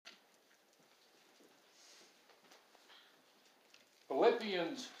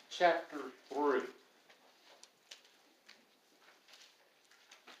Philippians chapter 3.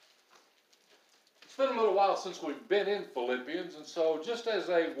 It's been a little while since we've been in Philippians, and so just as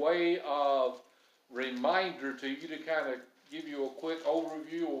a way of reminder to you to kind of give you a quick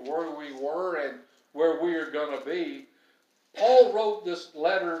overview of where we were and where we are going to be, Paul wrote this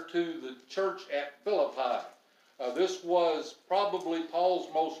letter to the church at Philippi. This was probably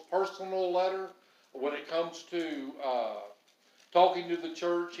Paul's most personal letter when it comes to talking to the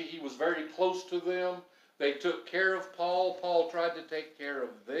church. He was very close to them. They took care of Paul. Paul tried to take care of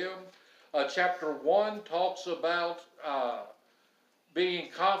them. Chapter 1 talks about being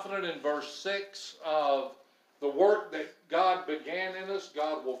confident in verse 6 of the work that God began in us.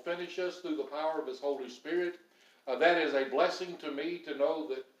 God will finish us through the power of His Holy Spirit. That is a blessing to me to know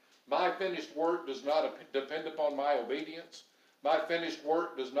that my finished work does not depend upon my obedience. My finished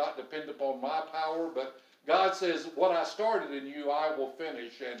work does not depend upon my power, but God says, what I started in you, I will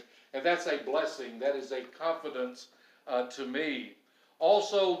finish. And that's a blessing. That is a confidence to me.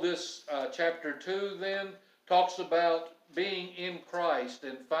 Also, this chapter 2 then talks about being in Christ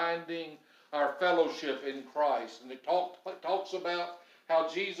and finding our fellowship in Christ. And it talks about how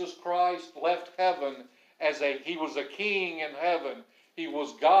Jesus Christ left heaven he was a king in heaven. He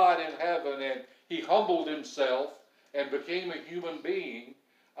was God in heaven, and He humbled Himself and became a human being.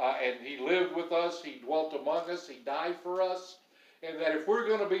 And He lived with us. He dwelt among us. He died for us. And that if we're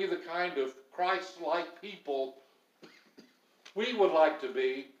going to be the kind of Christ-like people we would like to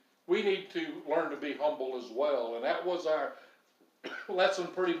be, we need to learn to be humble as well. And that was our lesson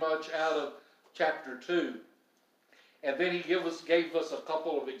pretty much out of chapter 2. And then he gave us a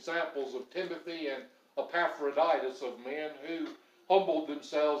couple of examples of Timothy and Epaphroditus, of men who humbled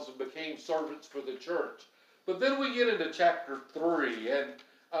themselves and became servants for the church. But then we get into chapter 3, and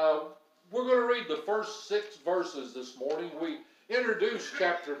we're going to read the first 6 verses this morning. We introduced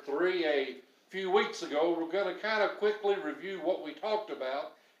chapter 3 a few weeks ago. We're going to kind of quickly review what we talked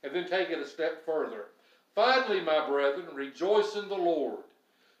about and then take it a step further. Finally, my brethren, rejoice in the Lord.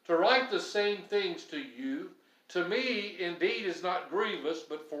 To write the same things to you, to me indeed is not grievous,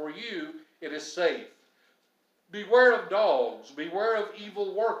 but for you it is safe. Beware of dogs, beware of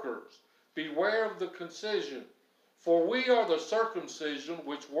evil workers, beware of the concision. For we are the circumcision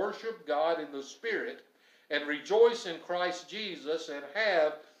which worship God in the Spirit, and rejoice in Christ Jesus, and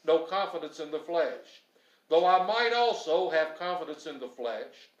have no confidence in the flesh. Though I might also have confidence in the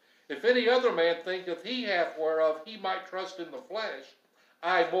flesh, if any other man thinketh he hath whereof he might trust in the flesh,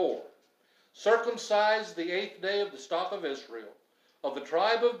 I more. Circumcised the 8th day of the stock of Israel, of the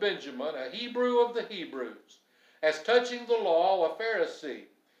tribe of Benjamin, a Hebrew of the Hebrews, as touching the law, a Pharisee,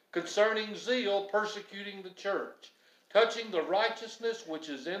 concerning zeal, persecuting the church, touching the righteousness which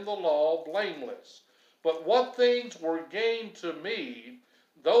is in the law, blameless. But what things were gained to me,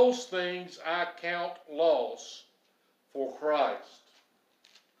 those things I count loss for Christ.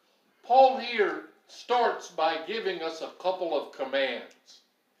 Paul here starts by giving us a couple of commands.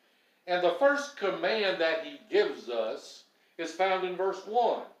 And the first command that he gives us is found in verse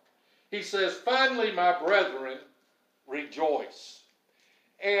 1. He says, finally, my brethren, rejoice.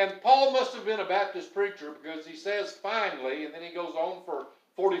 And Paul must have been a Baptist preacher, because he says finally, and then he goes on for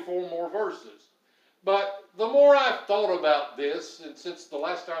 44 more verses. But the more I've thought about this, and since the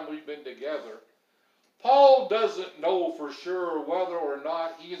last time we've been together, Paul doesn't know for sure whether or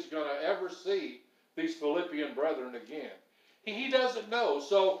not he is going to ever see these Philippian brethren again. He doesn't know.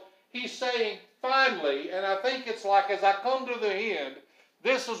 So he's saying, finally, and I think it's like, as I come to the end,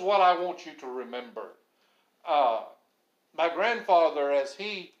 this is what I want you to remember. My grandfather, as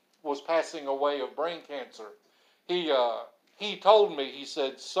he was passing away of brain cancer, he told me, he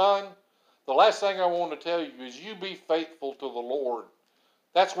said, son, the last thing I want to tell you is you be faithful to the Lord.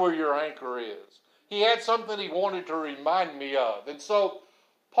 That's where your anchor is. He had something he wanted to remind me of. And so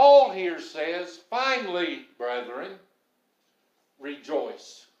Paul here says, finally, brethren,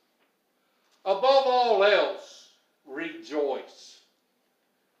 rejoice. Above all else, rejoice.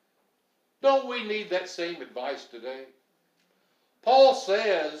 Don't we need that same advice today? Paul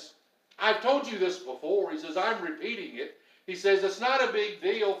says, I've told you this before. He says, I'm repeating it. He says, it's not a big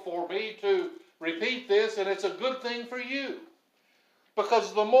deal for me to repeat this, and it's a good thing for you.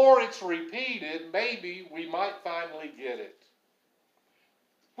 Because the more it's repeated, maybe we might finally get it.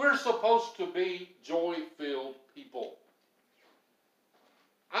 We're supposed to be joy-filled people.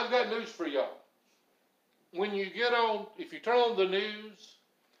 I've got news for y'all. If you turn on the news,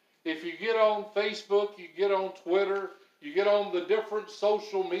 if you get on Facebook, you get on Twitter, you get on the different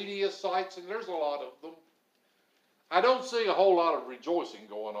social media sites, and there's a lot of them, I don't see a whole lot of rejoicing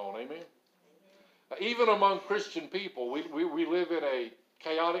going on, amen? Even among Christian people, we live in a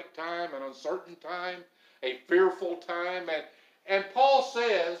chaotic time, an uncertain time, a fearful time. And Paul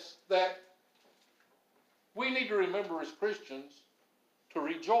says that we need to remember as Christians to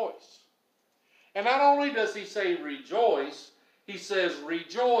rejoice. And not only does he say rejoice, he says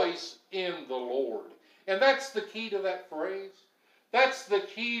rejoice in the Lord. And that's the key to that phrase. That's the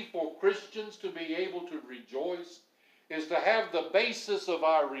key for Christians to be able to rejoice, is to have the basis of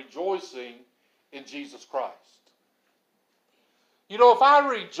our rejoicing in Jesus Christ. You know, if I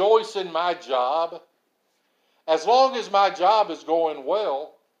rejoice in my job, as long as my job is going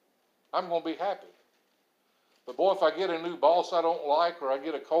well, I'm going to be happy. But boy, if I get a new boss I don't like, or I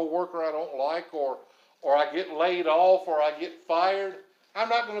get a co-worker I don't like, or I get laid off, or I get fired, I'm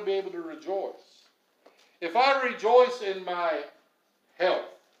not going to be able to rejoice. If I rejoice in my health,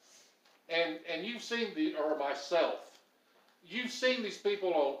 and you've seen or myself, you've seen these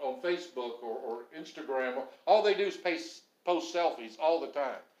people on Facebook or Instagram, all they do is post selfies all the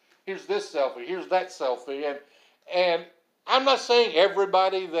time. Here's this selfie, here's that selfie, and I'm not saying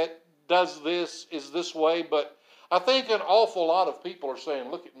everybody that does this is this way, but I think an awful lot of people are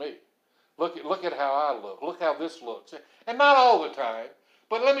saying, look at me. Look at how I look how this looks. And not all the time,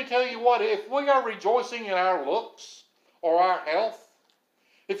 but let me tell you what, if we are rejoicing in our looks or our health,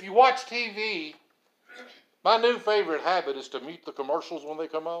 if you watch TV, my new favorite habit is to mute the commercials when they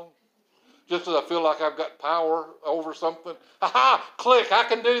come on. Just as I feel like I've got power over something. Ha-ha! Click, I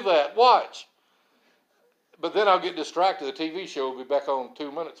can do that. Watch. But then I'll get distracted. The TV show will be back on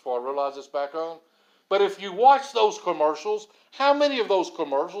 2 minutes before I realize it's back on. But if you watch those commercials, how many of those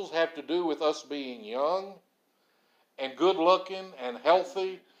commercials have to do with us being young and good looking and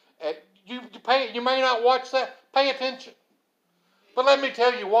healthy? You may not watch that. Pay attention. But let me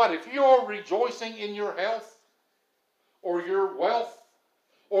tell you what, if you're rejoicing in your health or your wealth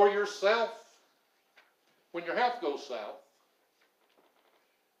or yourself, when your health goes south,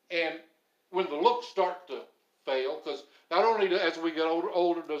 and when the looks start to fail, because not only as we get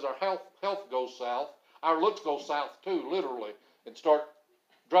older does our health go south, our looks go south too, literally, and start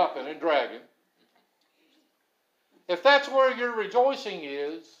dropping and dragging. If that's where your rejoicing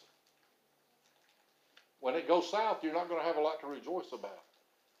is, when it goes south, you're not going to have a lot to rejoice about.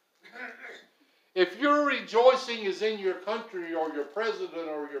 If your rejoicing is in your country or your president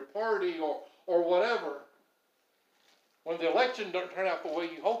or your party or whatever, when the election doesn't turn out the way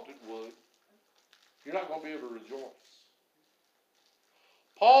you hoped it would, you're not going to be able to rejoice.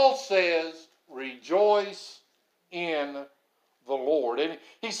 Paul says, rejoice in the Lord. And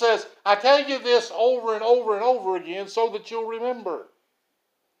he says, I tell you this over and over and over again so that you'll remember.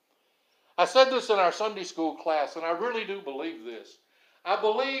 I said this in our Sunday school class, and I really do believe this. I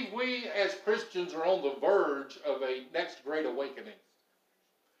believe we as Christians are on the verge of a next great awakening.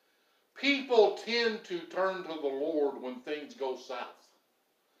 People tend to turn to the Lord when things go south.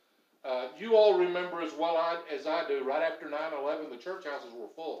 You all remember as well as I do, right after 9/11, the church houses were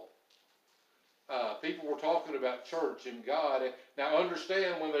full. People were talking about church and God. Now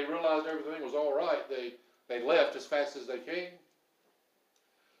understand, when they realized everything was all right, they left as fast as they came.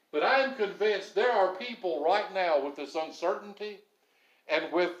 But I am convinced there are people right now with this uncertainty and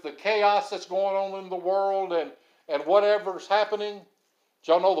with the chaos that's going on in the world and whatever's happening.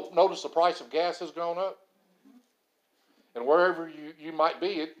 Did y'all notice the price of gas has gone up? And wherever you might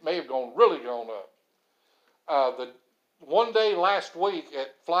be, it may have really gone up. The one day last week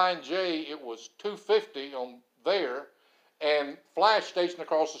at Flying J, it was $2.50 on there, and Flash Station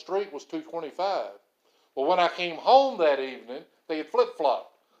across the street was $2.25. Well, when I came home that evening, they had flip-flopped.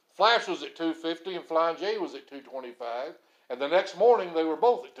 Flash was at $2.50 and Flying J was at $2.25, and the next morning they were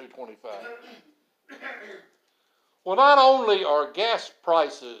both at $2.25. Well, not only are gas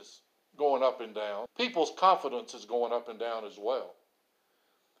prices going up and down, people's confidence is going up and down as well.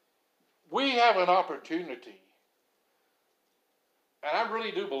 We have an opportunity, and I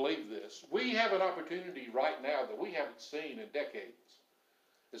really do believe this, we have an opportunity right now that we haven't seen in decades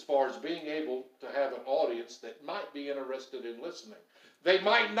as far as being able to have an audience that might be interested in listening. They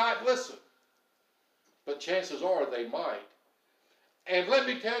might not listen, but chances are they might. And let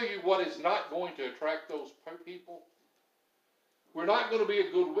me tell you what is not going to attract those people. We're not going to be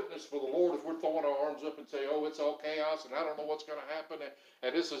a good witness for the Lord if we're throwing our arms up and say, oh, it's all chaos and I don't know what's going to happen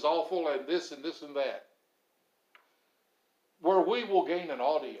and this is awful and this and this and that. Where we will gain an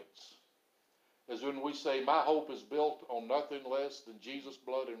audience is when we say, my hope is built on nothing less than Jesus'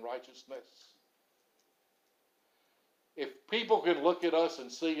 blood and righteousness. If people can look at us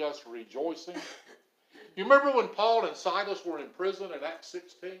and see us rejoicing. You remember when Paul and Silas were in prison in Acts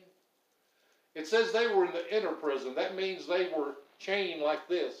 16? It says they were in the inner prison. That means they were chained like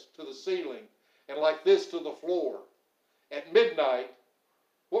this to the ceiling. and like this to the floor. At midnight,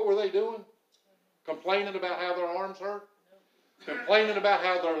 what were they doing? Complaining about how their arms hurt? Complaining about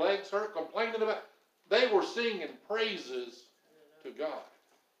how their legs hurt? Complaining about... They were singing praises to God.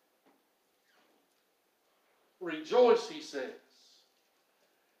 Rejoice, he says.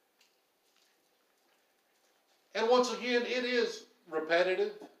 And once again, it is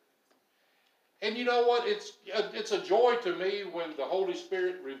repetitive. And you know what? It's a joy to me when the Holy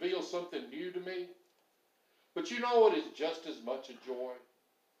Spirit reveals something new to me. But you know what is just as much a joy?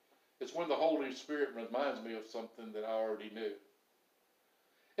 It's when the Holy Spirit reminds me of something that I already knew.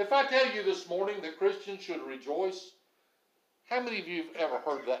 If I tell you this morning that Christians should rejoice, how many of you have ever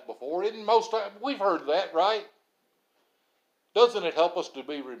heard that before? We've heard that, right? Doesn't it help us to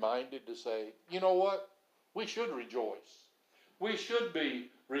be reminded to say, you know what? We should rejoice. We should be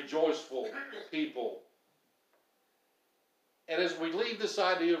rejoiceful people. And as we leave this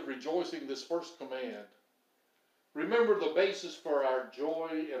idea of rejoicing, this first command, remember the basis for our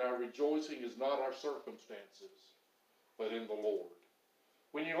joy and our rejoicing is not our circumstances, but in the Lord.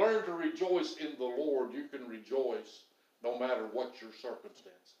 When you learn to rejoice in the Lord, you can rejoice no matter what your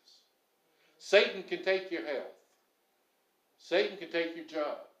circumstances. Satan can take your health. Satan can take your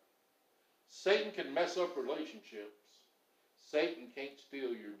job. Satan can mess up relationships. Satan can't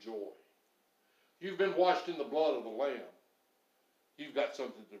steal your joy. You've been washed in the blood of the Lamb. You've got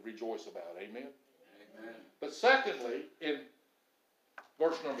something to rejoice about. Amen? Amen. But secondly, in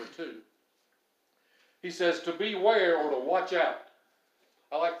verse number 2, he says to beware or to watch out.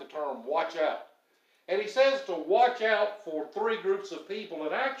 I like the term watch out. And he says to watch out for three groups of people.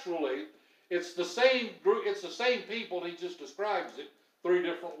 And actually, it's the same group, it's the same people. He just describes it three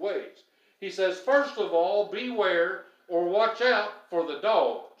different ways. He says, first of all, beware or watch out for the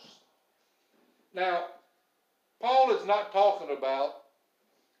dogs. Now, Paul is not talking about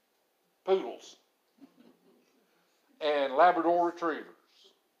poodles and Labrador retrievers.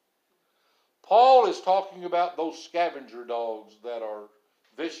 Paul is talking about those scavenger dogs that are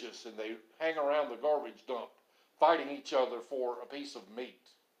vicious and they hang around the garbage dump fighting each other for a piece of meat.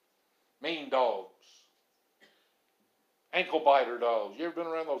 Mean dogs. Ankle biter dogs. You ever been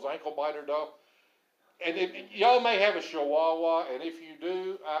around those ankle biter dogs? And y'all may have a Chihuahua, and if you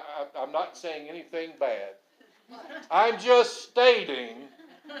do, I'm not saying anything bad. I'm just stating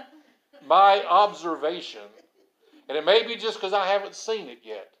my observation. And it may be just because I haven't seen it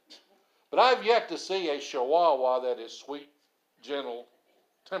yet. But I've yet to see a Chihuahua that is sweet, gentle,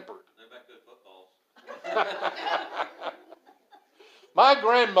 tempered. They're about good footballs. My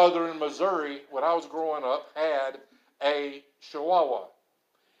grandmother in Missouri, when I was growing up, had a Chihuahua.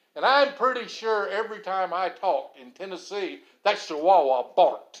 And I'm pretty sure every time I talked in Tennessee, that Chihuahua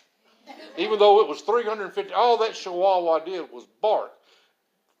barked. Even though it was 350, all that Chihuahua did was bark.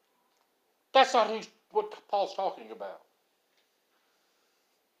 That's not what Paul's talking about.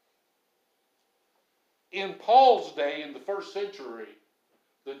 In Paul's day, in the first century,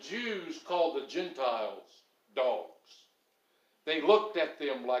 the Jews called the Gentiles dogs. They looked at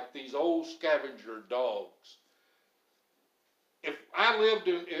them like these old scavenger dogs.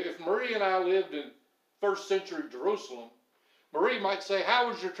 If Marie and I lived in first century Jerusalem, Marie might say, "How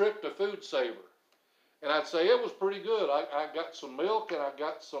was your trip to Food Saver?" And I'd say, "It was pretty good. I got some milk and I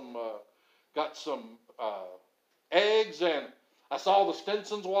got some eggs, and I saw the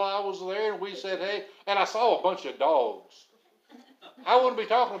Stinsons while I was there, and we said, hey, and I saw a bunch of dogs." I wouldn't be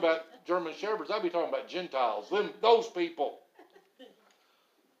talking about German Shepherds. I'd be talking about Gentiles, those people.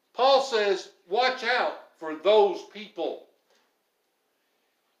 Paul says, watch out for those people.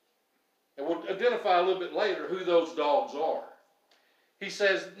 And we'll identify a little bit later who those dogs are. He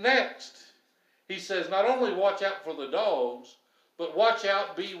says next, he says not only watch out for the dogs, but watch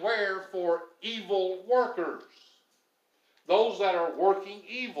out, beware for evil workers. Those that are working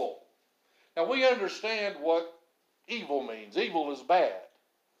evil. Now we understand what evil means. Evil is bad.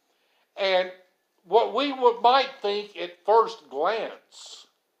 And what we might think at first glance,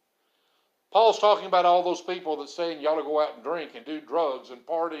 Paul's talking about all those people that saying you ought to go out and drink and do drugs and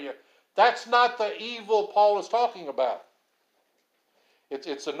party. That's not the evil Paul is talking about.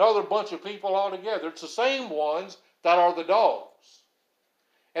 It's another bunch of people altogether. It's the same ones that are the dogs.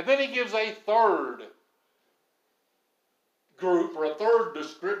 And then he gives a third group or a third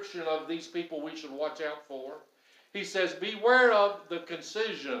description of these people we should watch out for. He says, beware of the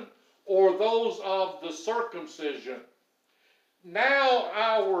concision or those of the circumcision. Now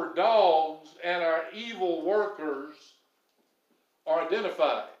our dogs and our evil workers are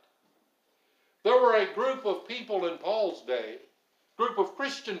identified. There were a group of people in Paul's day, group of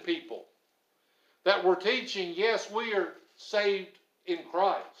Christian people, that were teaching, yes, we are saved in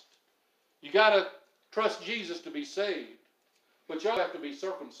Christ. You got to trust Jesus to be saved, but you also have to be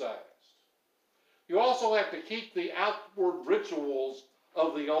circumcised. You also have to keep the outward rituals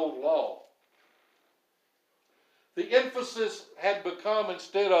of the old law. The emphasis had become,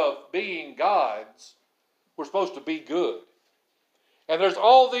 instead of being God's, we're supposed to be good. And there's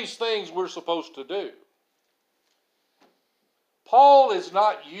all these things we're supposed to do. Paul is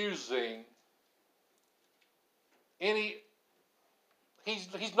not using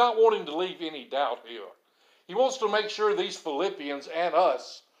he's not wanting to leave any doubt here. He wants to make sure these Philippians and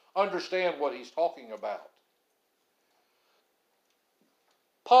us understand what he's talking about.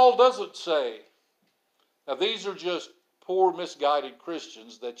 Paul doesn't say, now these are just poor, misguided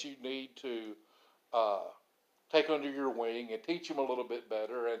Christians that you need to take under your wing and teach them a little bit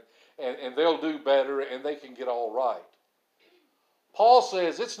better, and they'll do better and they can get all right. Paul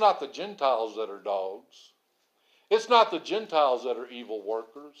says it's not the Gentiles that are dogs. It's not the Gentiles that are evil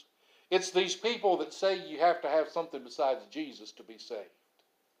workers. It's these people that say you have to have something besides Jesus to be saved.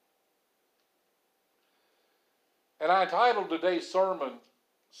 And I entitled today's sermon,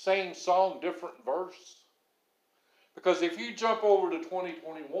 Same Song, Different Verse. Because if you jump over to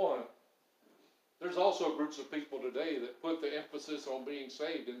 2021, there's also groups of people today that put the emphasis on being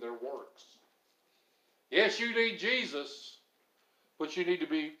saved in their works. Yes, you need Jesus, but you need to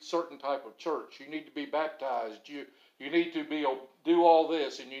be a certain type of church. You need to be baptized. You need to do all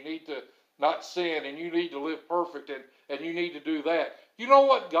this, and you need to not sin, and you need to live perfect, and you need to do that. You know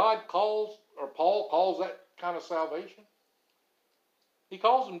what God calls, or Paul calls that kind of salvation? He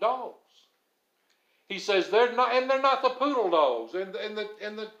calls them dogs. He says they're not the poodle dogs and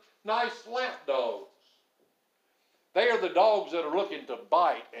the nice lap dogs. They are the dogs that are looking to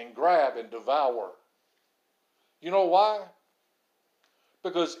bite and grab and devour. You know why?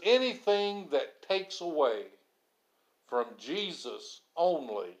 Because anything that takes away from Jesus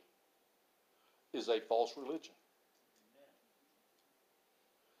only is a false religion.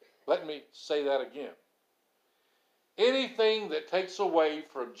 Let me say that again. Anything that takes away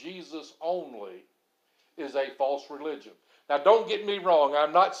from Jesus only is a false religion. Now, don't get me wrong.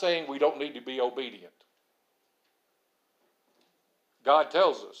 I'm not saying we don't need to be obedient. God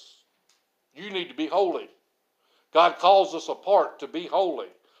tells us, you need to be holy. God calls us apart to be holy.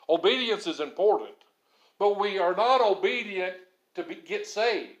 Obedience is important, but we are not obedient to get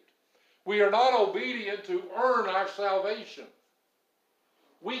saved. We are not obedient to earn our salvation.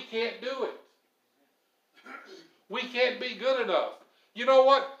 We can't do it. We can't be good enough. You know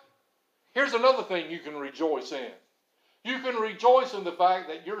what? Here's another thing you can rejoice in. You can rejoice in the fact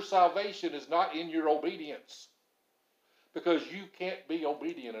that your salvation is not in your obedience, because you can't be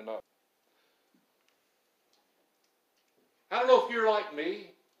obedient enough. I don't know if you're like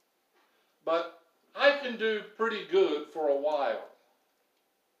me, but I can do pretty good for a while.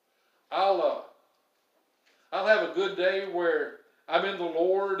 I'll have a good day where I'm in the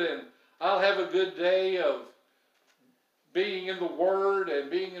Lord, and I'll have a good day of being in the Word and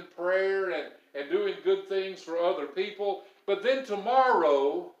being in prayer and doing good things for other people. But then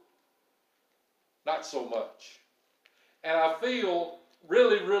tomorrow, not so much. And I feel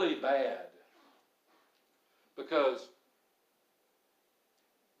really, really bad because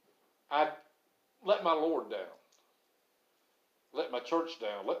I let my Lord down, let my church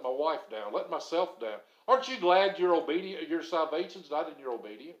down, let my wife down, let myself down. Aren't you glad your salvation's not in your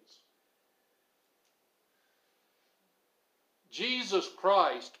obedience? Jesus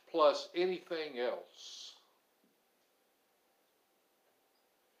Christ plus anything else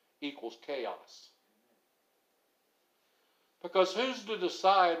equals chaos. Because who's to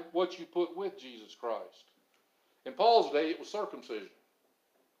decide what you put with Jesus Christ? In Paul's day, it was circumcision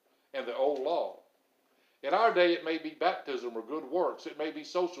and the old law. In our day, it may be baptism or good works. It may be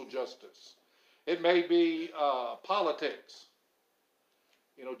social justice. It may be politics.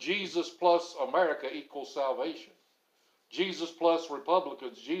 You know, Jesus plus America equals salvation. Jesus plus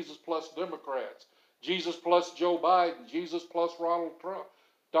Republicans, Jesus plus Democrats, Jesus plus Joe Biden, Jesus plus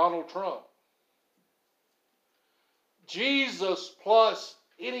Donald Trump. Jesus plus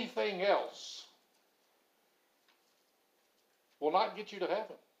anything else will not get you to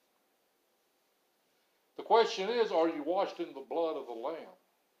heaven. The question is, are you washed in the blood of the Lamb?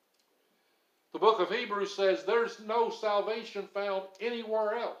 The book of Hebrews says there's no salvation found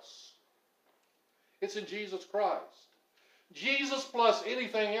anywhere else. It's in Jesus Christ. Jesus plus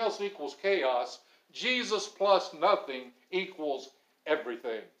anything else equals chaos. Jesus plus nothing equals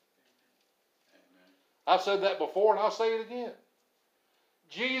everything. Amen. I've said that before, and I'll say it again.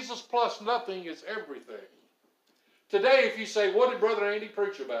 Jesus plus nothing is everything. Today, if you say, what did Brother Andy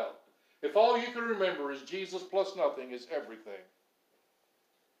preach about? If all you can remember is Jesus plus nothing is everything.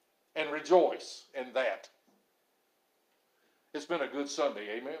 and rejoice in that. It's been a good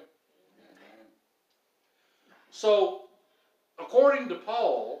Sunday, amen? So, according to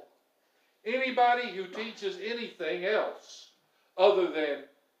Paul, anybody who teaches anything else other than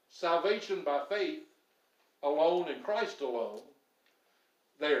salvation by faith alone in Christ alone,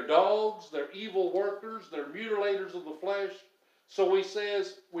 they're dogs, they're evil workers, they're mutilators of the flesh. So he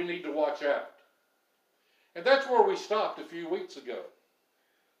says we need to watch out. And that's where we stopped a few weeks ago.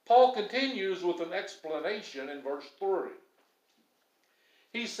 Paul continues with an explanation in verse 3.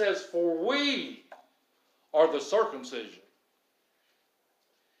 He says, for we are the circumcision.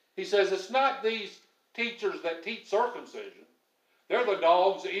 He says it's not these teachers that teach circumcision. They're the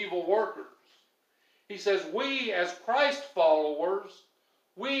dogs, the evil workers. He says we as Christ followers,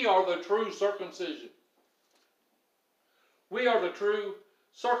 we are the true circumcision. We are the true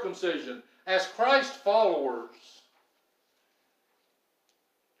circumcision. As Christ followers,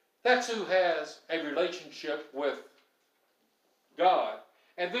 that's who has a relationship with God.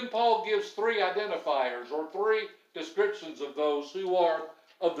 And then Paul gives three identifiers or three descriptions of those who are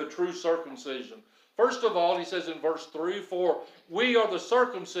of the true circumcision. First of all, he says in verse 3, for we are the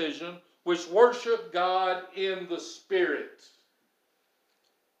circumcision which worship God in the Spirit.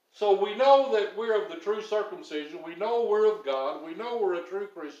 So we know that we're of the true circumcision. We know we're of God. We know we're a true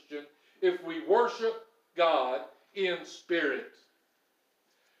Christian if we worship God in spirit.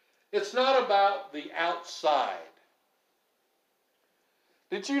 It's not about the outside.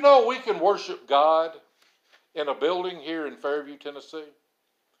 Did you know we can worship God in a building here in Fairview, Tennessee?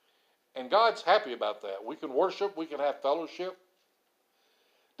 And God's happy about that. We can worship. We can have fellowship.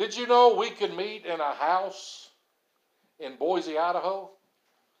 Did you know we can meet in a house in Boise, Idaho,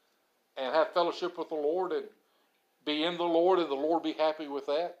 and have fellowship with the Lord and be in the Lord and the Lord be happy with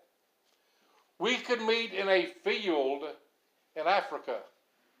that? We could meet in a field in Africa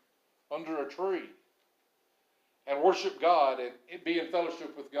under a tree and worship God and be in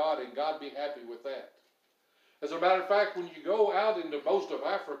fellowship with God and God be happy with that. As a matter of fact, when you go out into most of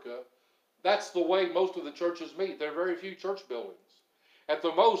Africa, that's the way most of the churches meet. There are very few church buildings. At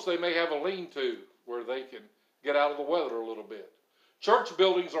the most, they may have a lean-to where they can get out of the weather a little bit. Church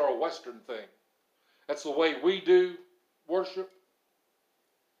buildings are a Western thing. That's the way we do worship.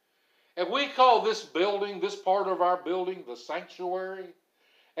 And we call this building, this part of our building, the sanctuary.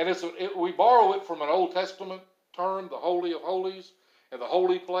 And we borrow it from an Old Testament term, the Holy of Holies, and the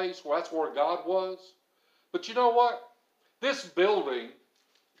holy place. Well, that's where God was. But you know what? This building,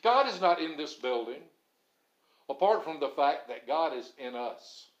 God is not in this building, apart from the fact that God is in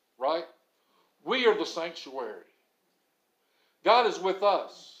us, right? We are the sanctuary. God is with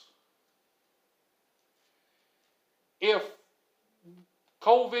us. If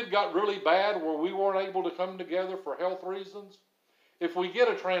COVID got really bad where we weren't able to come together for health reasons, if we get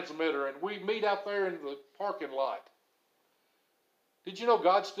a transmitter and we meet out there in the parking lot, did you know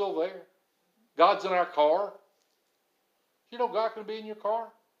God's still there? God's in our car. You know God can be in your car?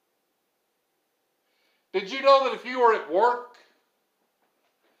 Did you know that if you were at work,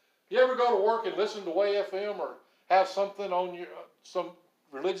 you ever go to work and listen to Way FM or have something on your, some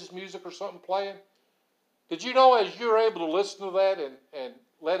religious music or something playing? Did you know as you're able to listen to that and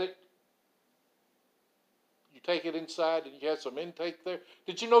let it, you take it inside and you have some intake there?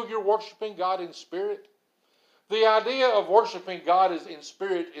 Did you know you're worshiping God in spirit? The idea of worshiping God in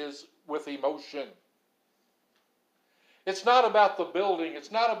spirit is with emotion. It's not about the building.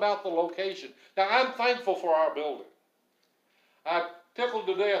 It's not about the location. Now, I'm thankful for our building. I'm tickled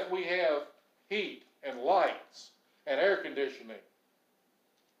to death we have heat and lights and air conditioning.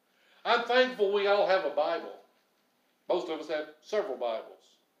 I'm thankful we all have a Bible. Most of us have several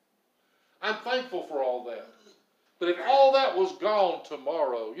Bibles. I'm thankful for all that. But if all that was gone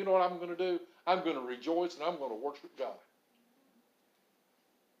tomorrow, you know what I'm going to do? I'm going to rejoice and I'm going to worship God.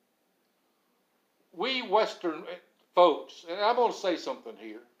 We Western folks, and I'm going to say something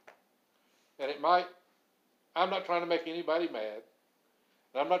here, and I'm not trying to make anybody mad,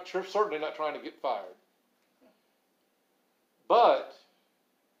 and I'm not certainly not trying to get fired. But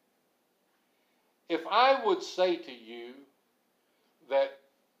if I would say to you that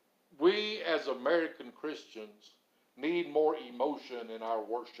we as American Christians need more emotion in our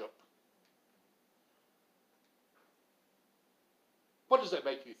worship, what does that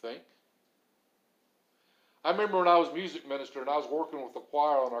make you think? I remember when I was music minister and I was working with the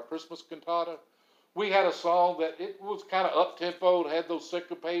choir on our Christmas cantata, we had a song that it was kind of up-tempo. It had those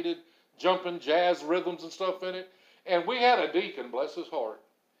syncopated, jumping jazz rhythms and stuff in it. And we had a deacon, bless his heart,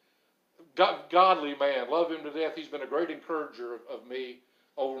 godly man, love him to death. He's been a great encourager of me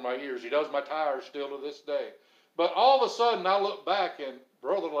over my years. He does my tires still to this day. But all of a sudden I look back and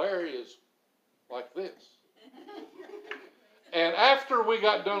Brother Larry is like this. And after we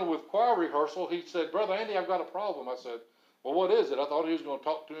got done with choir rehearsal, he said, Brother Andy, I've got a problem. I said, well, what is it? I thought he was going to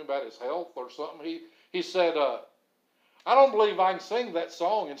talk to me about his health or something. He said, I don't believe I can sing that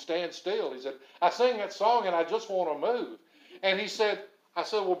song and stand still. He said, I sing that song and I just want to move. And I said,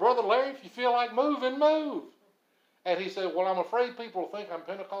 well, Brother Larry, if you feel like moving, move. And he said, well, I'm afraid people will think I'm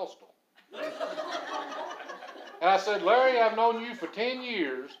Pentecostal. And I said, Larry, I've known you for 10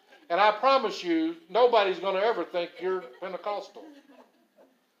 years, and I promise you, nobody's going to ever think you're Pentecostal.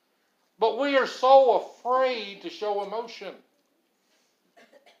 But we are so afraid to show emotion.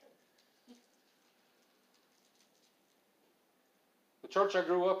 The church I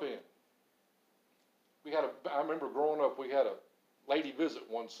grew up in, I remember growing up, we had a lady visit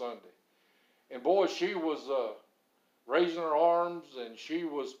one Sunday. And boy, she was raising her arms, and she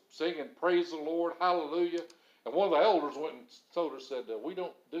was singing, praise the Lord, hallelujah. And one of the elders went and told her, said, we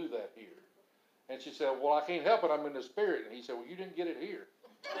don't do that here. And she said, well, I can't help it, I'm in the Spirit. And he said, well, you didn't get it here.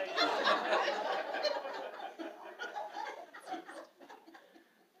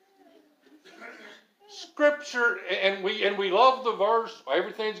 Scripture, and we love the verse,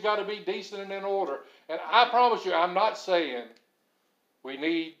 everything's got to be decent and in order. And I promise you, I'm not saying we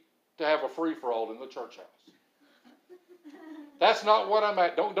need to have a free-for-all in the church house. That's not what I'm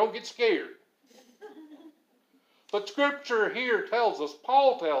at. Don't get scared. But Scripture here tells us,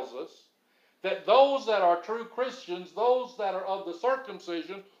 Paul tells us, that those that are true Christians, those that are of the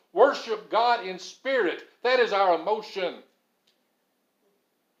circumcision, worship God in spirit. That is our emotion.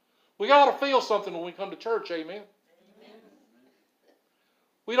 We ought to feel something when we come to church, amen? Amen.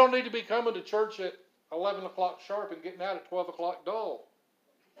 We don't need to be coming to church at 11 o'clock sharp and getting out at 12 o'clock dull.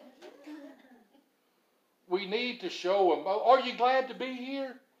 We need to show them, are you glad to be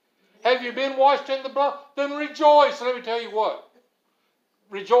here? Have you been washed in the blood? Then rejoice. And let me tell you what.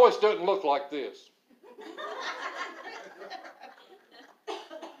 Rejoice doesn't look like this.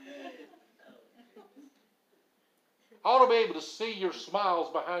 I ought to be able to see your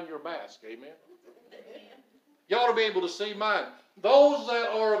smiles behind your mask. Amen. You ought to be able to see mine. Those that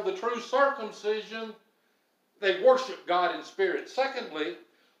are of the true circumcision, they worship God in spirit. Secondly,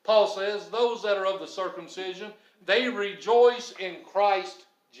 Paul says, those that are of the circumcision, they rejoice in Christ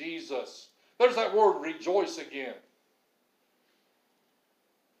Jesus. There's that word rejoice again.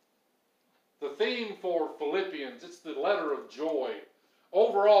 The theme for Philippians, it's the letter of joy.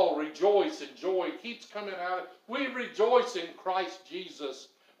 Overall, rejoice and joy keeps coming out. We rejoice in Christ Jesus.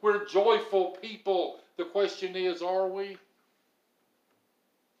 We're joyful people. The question is, are we?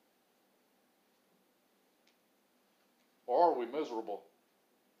 Or are we miserable?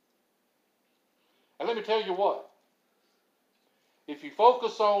 And let me tell you what. If you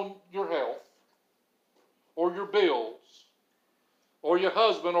focus on your health, or your bills, or your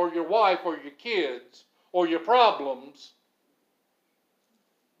husband, or your wife, or your kids, or your problems,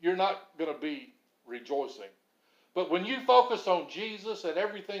 you're not going to be rejoicing. But when you focus on Jesus and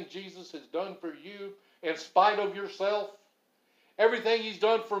everything Jesus has done for you, in spite of yourself, everything He's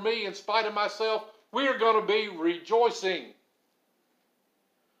done for me in spite of myself, we are going to be rejoicing.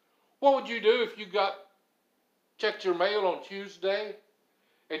 What would you do if you checked your mail on Tuesday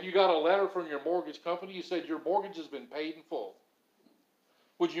and you got a letter from your mortgage company? You said your mortgage has been paid in full.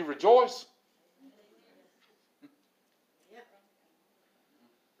 Would you rejoice?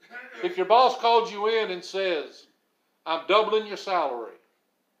 If your boss called you in and says, I'm doubling your salary,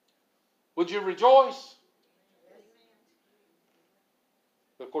 would you rejoice?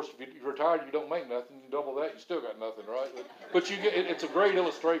 Of course, if you're retired, you don't make nothing. You double that, you still got nothing, right? But it's a great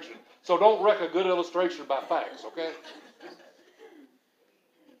illustration. So don't wreck a good illustration by facts, okay?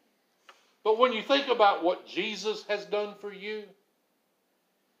 But when you think about what Jesus has done for you,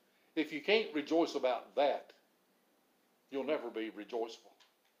 if you can't rejoice about that, you'll never be rejoiceful.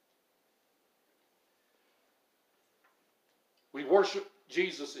 We worship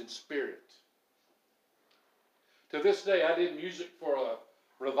Jesus in spirit. To this day, I did music for a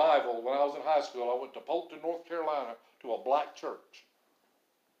revival when I was in high school. I went to Polkton, North Carolina, to a black church.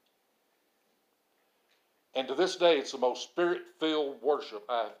 And to this day, it's the most spirit-filled worship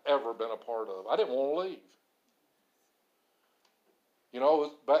I've ever been a part of. I didn't want to leave. You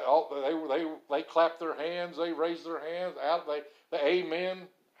know, they clapped their hands, they raised their hands, they amen,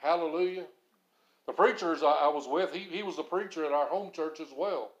 hallelujah. The preachers I was with, he was the preacher at our home church as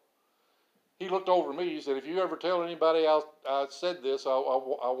well. He looked over at me. He said, "If you ever tell anybody I said this,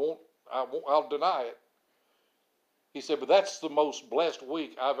 I'll deny it." He said, "But that's the most blessed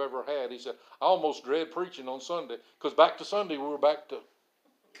week I've ever had." He said, "I almost dread preaching on Sunday because back to Sunday we were back to."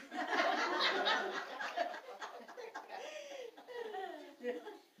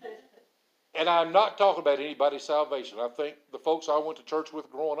 And I'm not talking about anybody's salvation. I think the folks I went to church with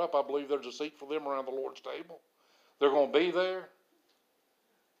growing up, I believe there's a seat for them around the Lord's table. They're going to be there.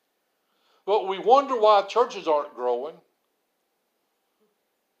 But we wonder why churches aren't growing.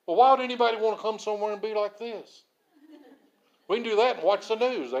 Well, why would anybody want to come somewhere and be like this? We can do that and watch the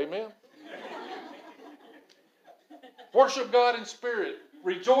news, amen? Worship God in spirit.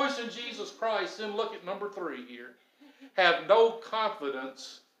 Rejoice in Jesus Christ. Then look at number 3 here. Have no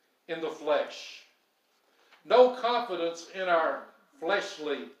confidence in the flesh. No confidence in our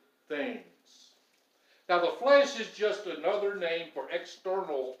fleshly things. Now the flesh is just another name for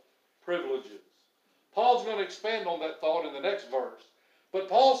external privileges. Paul's going to expand on that thought in the next verse. But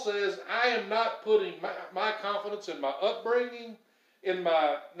Paul says, I am not putting my confidence in my upbringing, in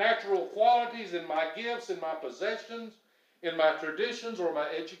my natural qualities, in my gifts, in my possessions, in my traditions, or my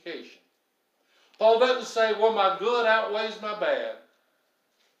education. Paul doesn't say, well, my good outweighs my bad.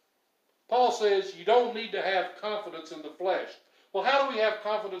 Paul says you don't need to have confidence in the flesh. Well, how do we have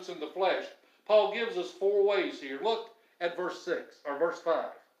confidence in the flesh? Paul gives us 4 ways here. Look at verse 6 or verse 5.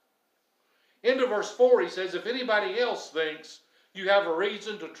 Into verse 4 he says, if anybody else thinks you have a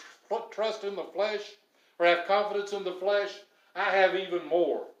reason to trust in the flesh or have confidence in the flesh, I have even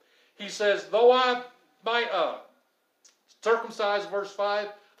more. He says, though I might circumcise, verse 5,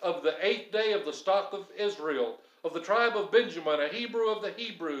 of the 8th day of the stock of Israel, of the tribe of Benjamin, a Hebrew of the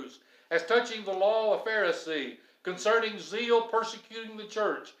Hebrews, as touching the law, a Pharisee, concerning zeal, persecuting the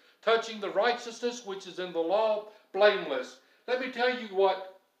church, touching the righteousness which is in the law, blameless. Let me tell you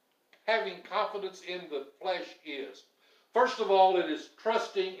what having confidence in the flesh is. First of all, it is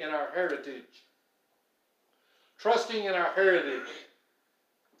trusting in our heritage. Trusting in our heritage.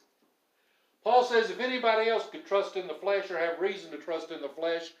 Paul says if anybody else could trust in the flesh or have reason to trust in the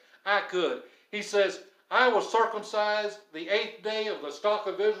flesh, I could. He says, I was circumcised the 8th day of the stock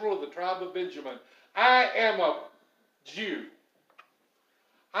of Israel of the tribe of Benjamin. I am a Jew.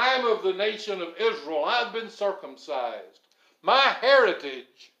 I am of the nation of Israel. I've been circumcised. My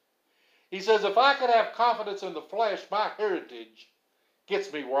heritage. He says, if I could have confidence in the flesh, my heritage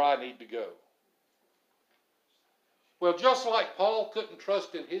gets me where I need to go. Well, just like Paul couldn't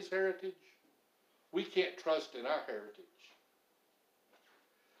trust in his heritage, we can't trust in our heritage.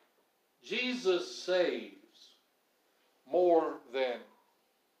 Jesus saves more than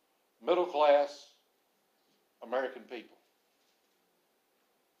middle-class American people.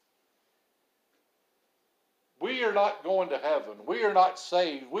 We are not going to heaven. We are not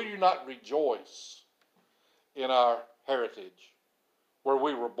saved. We do not rejoice in our heritage, where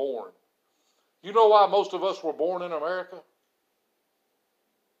we were born. You know why most of us were born in America?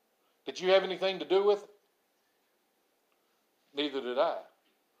 Did you have anything to do with it? Neither did I.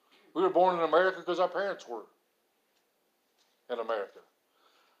 We were born in America because our parents were in America.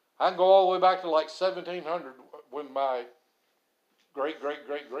 I can go all the way back to like 1700 when my great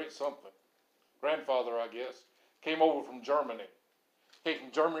something, grandfather, I guess, came over from Germany. Came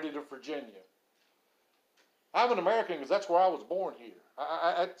from Germany to Virginia. I'm an American because that's where I was born here.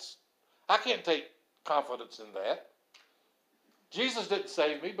 I can't take confidence in that. Jesus didn't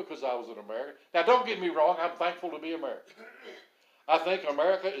save me because I was an American. Now, don't get me wrong. I'm thankful to be American. I think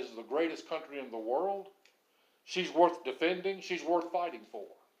America is the greatest country in the world. She's worth defending. She's worth fighting for.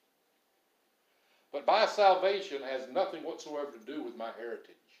 But my salvation has nothing whatsoever to do with my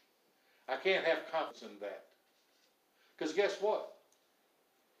heritage. I can't have confidence in that. Because guess what?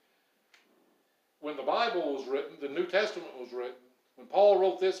 When the Bible was written, the New Testament was written, when Paul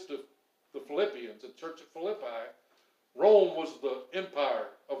wrote this to the Philippians, the church at Philippi, Rome was the empire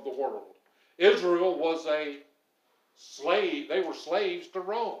of the world. Israel was a slave. They were slaves to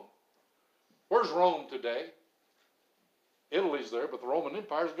Rome. Where's Rome today? Italy's there, but the Roman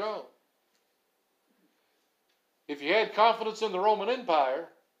Empire's gone. If you had confidence in the Roman Empire,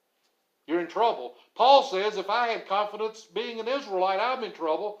 you're in trouble. Paul says if I had confidence being an Israelite, I'm in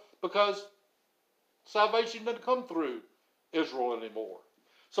trouble because salvation doesn't come through Israel anymore.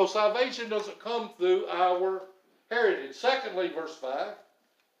 So salvation doesn't come through our heritage. Secondly, verse 5,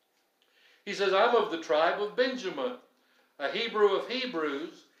 he says, I'm of the tribe of Benjamin, a Hebrew of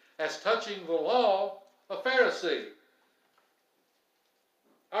Hebrews, as touching the law, a Pharisee.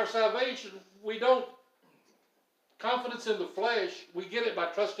 Our salvation, we don't, confidence in the flesh, we get it by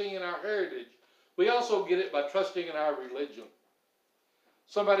trusting in our heritage. We also get it by trusting in our religion.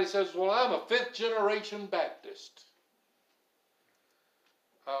 Somebody says, well, I'm a 5th generation Baptist.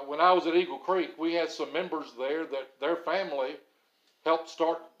 When I was at Eagle Creek, we had some members there that their family helped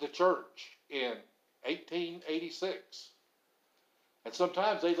start the church in 1886. And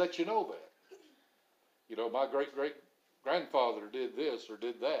sometimes they let you know that. You know, my great-great-grandfather did this or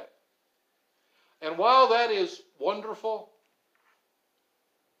did that. And while that is wonderful,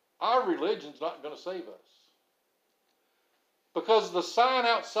 our religion's not going to save us. Because the sign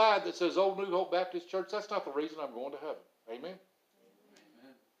outside that says Old New Hope Baptist Church, that's not the reason I'm going to heaven. Amen? Amen.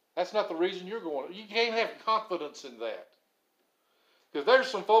 That's not the reason you're going. You can't have confidence in that. Because there's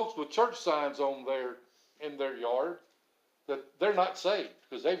some folks with church signs on in their yard that they're not saved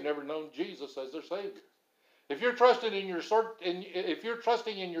because they've never known Jesus as their Savior. If you're trusting in your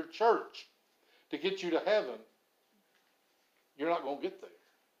church to get you to heaven, you're not going to get there.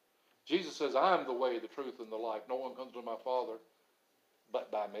 Jesus says, I am the way, the truth, and the life. No one comes to my Father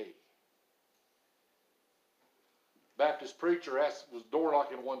but by me. Baptist preacher was door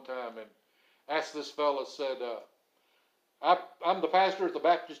knocking one time and asked this fella, said, I'm the pastor at the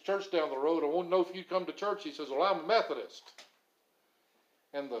Baptist church down the road. I want to know if you'd come to church. He says, well, I'm a Methodist.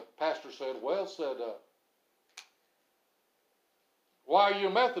 And the pastor said, why are you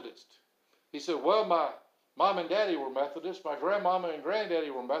a Methodist? He said, well, my mom and daddy were Methodists, my grandmama and granddaddy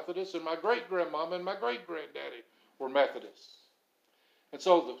were Methodists, and my great-grandmama and my great-granddaddy were Methodists. And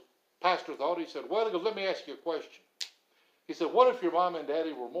so the pastor thought, he said, well, let me ask you a question. He said, what if your mom and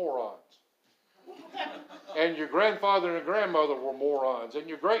daddy were morons? And your grandfather and grandmother were morons, and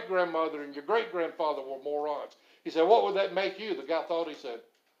your great-grandmother and your great-grandfather were morons. He said, what would that make you? The guy thought, he said,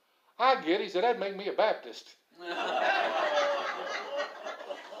 I get it. He said, that'd make me a Baptist.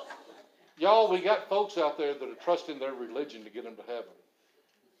 Y'all, we got folks out there that are trusting their religion to get them to heaven.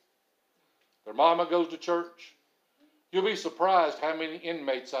 Their mama goes to church. You'll be surprised how many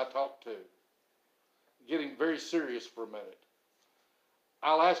inmates I talk to. Getting very serious for a minute.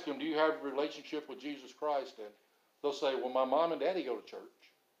 I'll ask them, do you have a relationship with Jesus Christ? And they'll say, well, my mom and daddy go to church.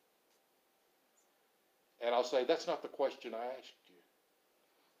 And I'll say, that's not the question I asked you.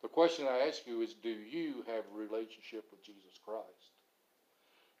 The question I ask you is, do you have a relationship with Jesus Christ?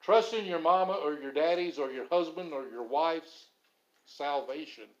 Trusting your mama or your daddy's or your husband or your wife's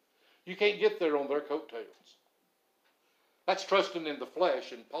salvation, you can't get there on their coattails. That's trusting in the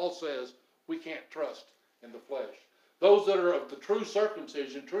flesh, and Paul says we can't trust in the flesh. Those that are of the true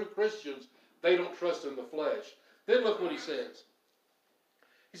circumcision, true Christians, they don't trust in the flesh. Then look what he says.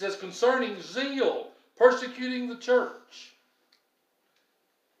 He says, concerning zeal, persecuting the church.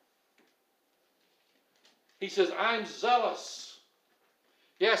 He says, I'm zealous.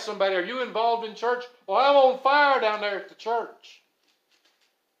 You ask somebody, are you involved in church? Well, I'm on fire down there at the church.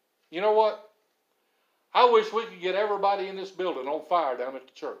 You know what? I wish we could get everybody in this building on fire down at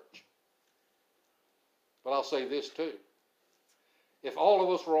the church. But I'll say this too. If all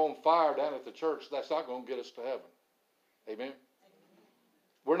of us were on fire down at the church, that's not going to get us to heaven. Amen?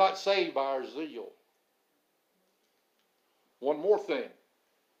 We're not saved by our zeal. One more thing.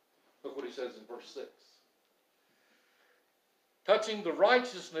 Look what he says in verse 6. Touching the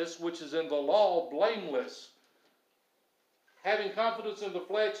righteousness which is in the law, blameless. Having confidence in the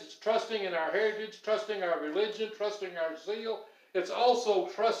flesh is trusting in our heritage, trusting our religion, trusting our zeal. It's also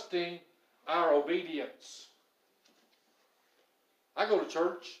trusting our obedience. I go to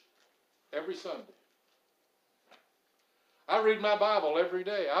church every Sunday. I read my Bible every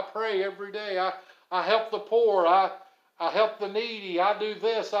day. I pray every day. I help the poor. I help the needy. I do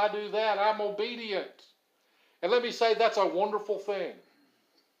this. I do that. I'm obedient. And let me say, that's a wonderful thing.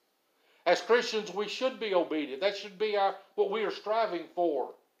 As Christians, we should be obedient. That should be what we are striving for.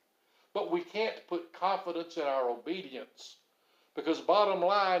 But we can't put confidence in our obedience. Because bottom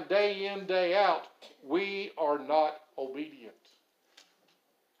line, day in, day out, we are not obedient.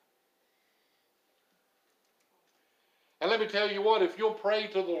 And let me tell you what, if you'll pray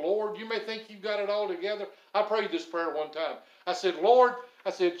to the Lord, you may think you've got it all together. I prayed this prayer one time. I said, Lord,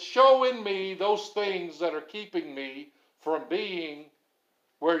 show in me those things that are keeping me from being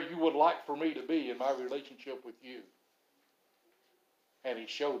where you would like for me to be in my relationship with you. And he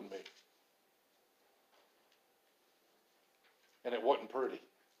showed me. And it wasn't pretty.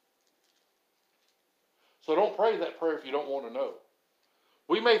 So don't pray that prayer if you don't want to know.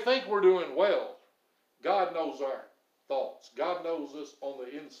 We may think we're doing well. God knows our thoughts. God knows us on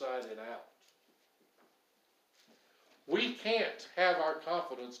the inside and out. We can't have our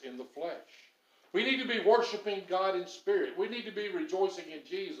confidence in the flesh. We need to be worshiping God in spirit. We need to be rejoicing in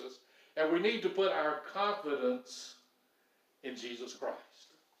Jesus. And we need to put our confidence in Jesus Christ.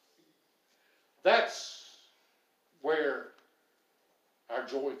 That's where our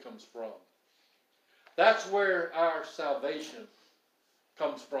joy comes from. That's where our salvation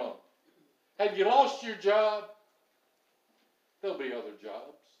comes from. Have you lost your job? There'll be other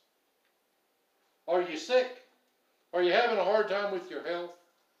jobs. Are you sick? Are you having a hard time with your health?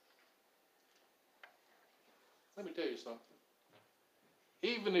 Let me tell you something.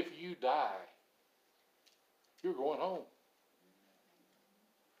 Even if you die You're going home.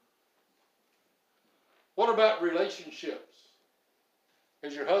 What about relationships?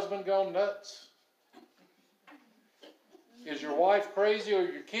 Has your husband gone nuts? Is your wife crazy, or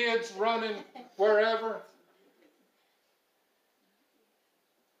your kids running wherever?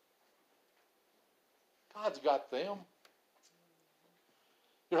 God's got them.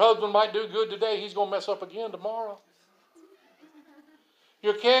 Your husband might do good today. He's going to mess up again tomorrow.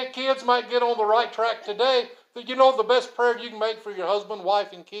 Your kids might get on the right track today. But you know the best prayer you can make for your husband, wife,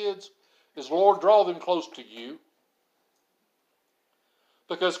 and kids is, Lord, draw them close to you.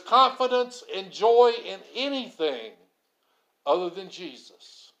 Because confidence and joy in anything other than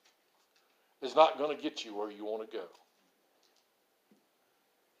Jesus is not going to get you where you want to go.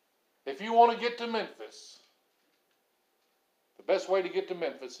 If you want to get to Memphis, the best way to get to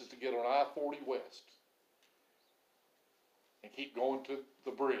Memphis is to get on I-40 West and keep going to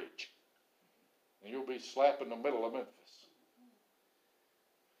the bridge. And you'll be slap in the middle of Memphis.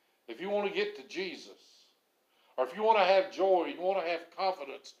 If you want to get to Jesus, or if you want to have joy, you want to have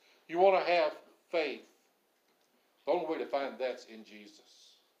confidence, you want to have faith, the only way to find that's in Jesus.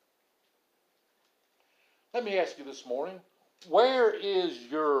 Let me ask you this morning, where is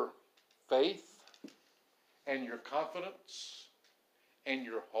your faith and your confidence and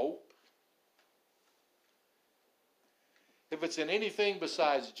your hope? If it's in anything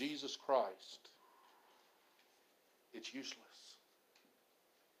besides Jesus Christ, it's useless.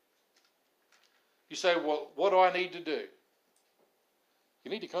 You say, well, what do I need to do?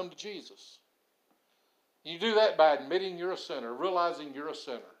 You need to come to Jesus. You do that by admitting you're a sinner, realizing you're a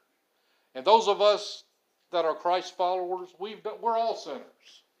sinner. And those of us that are Christ followers, we're all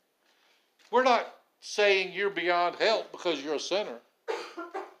sinners. We're not saying you're beyond help because you're a sinner.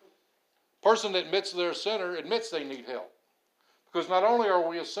 A person that admits they're a sinner admits they need help. Because not only are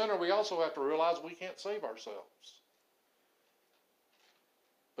we a sinner, we also have to realize we can't save ourselves.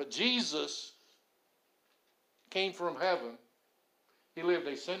 But Jesus came from heaven. He lived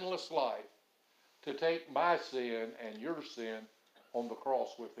a sinless life to take my sin and your sin on the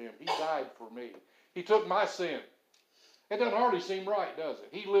cross with him. He died for me. He took my sin. It doesn't hardly seem right, does it?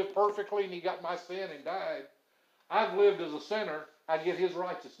 He lived perfectly and he got my sin and died. I've lived as a sinner. I get his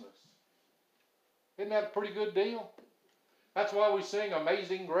righteousness. Isn't that a pretty good deal? That's why we sing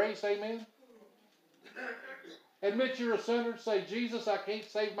Amazing Grace, amen? Admit you're a sinner. Say, Jesus, I can't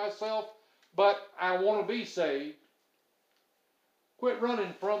save myself, but I want to be saved. Quit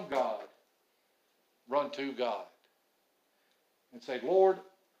running from God. Run to God. And say, Lord,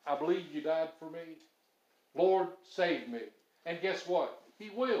 I believe you died for me. Lord, save me. And guess what? He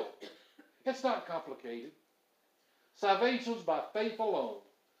will. It's not complicated. Salvation's by faith alone,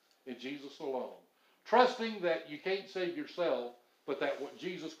 in Jesus alone. Trusting that you can't save yourself, but that what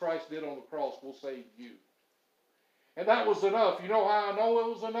Jesus Christ did on the cross will save you. And that was enough. You know how I know it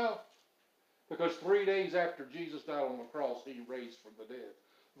was enough? Because 3 days after Jesus died on the cross, he raised from the dead.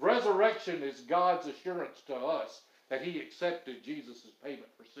 Resurrection is God's assurance to us that he accepted Jesus' payment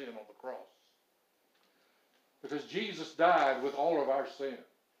for sin on the cross. Because Jesus died with all of our sin.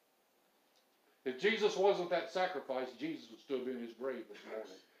 If Jesus wasn't that sacrifice, Jesus would still be in his grave this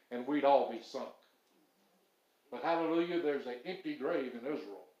morning, and we'd all be sunk. But hallelujah, there's an empty grave in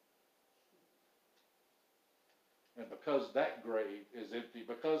Israel. And because that grave is empty,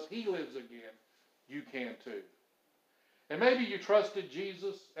 because he lives again, you can too. And maybe you trusted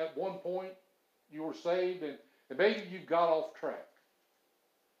Jesus at one point, you were saved, and maybe you got off track.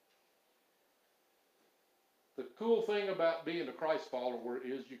 The cool thing about being a Christ follower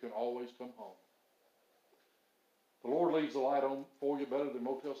is you can always come home. The Lord leaves the light on for you better than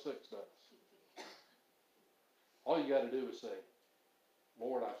Motel 6 does. All you got to do is say,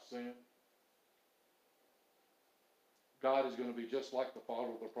 Lord, I've sinned. God is going to be just like the father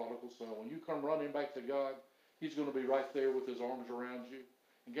of the prodigal son. When you come running back to God, he's going to be right there with his arms around you.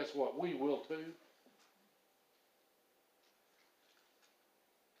 And guess what? We will too.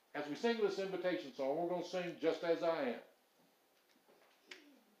 As we sing this invitation song, we're going to sing Just As I Am.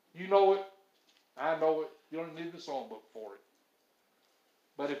 You know it. I know it. You don't need the songbook for it.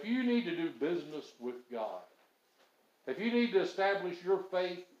 But if you need to do business with God, if you need to establish your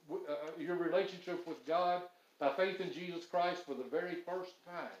faith, your relationship with God by faith in Jesus Christ for the very first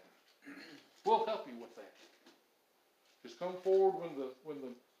time, we'll help you with that. Just come forward when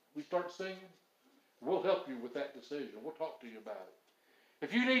we start singing. We'll help you with that decision. We'll talk to you about it.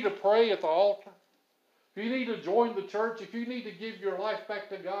 If you need to pray at the altar, if you need to join the church, if you need to give your life back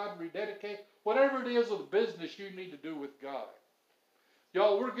to God, rededicate, whatever it is of the business you need to do with God.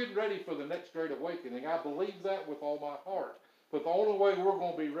 Y'all, we're getting ready for the next great awakening. I believe that with all my heart. But the only way we're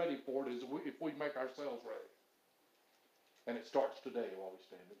going to be ready for it is if we make ourselves ready. And it starts today while we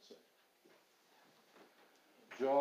stand and sing.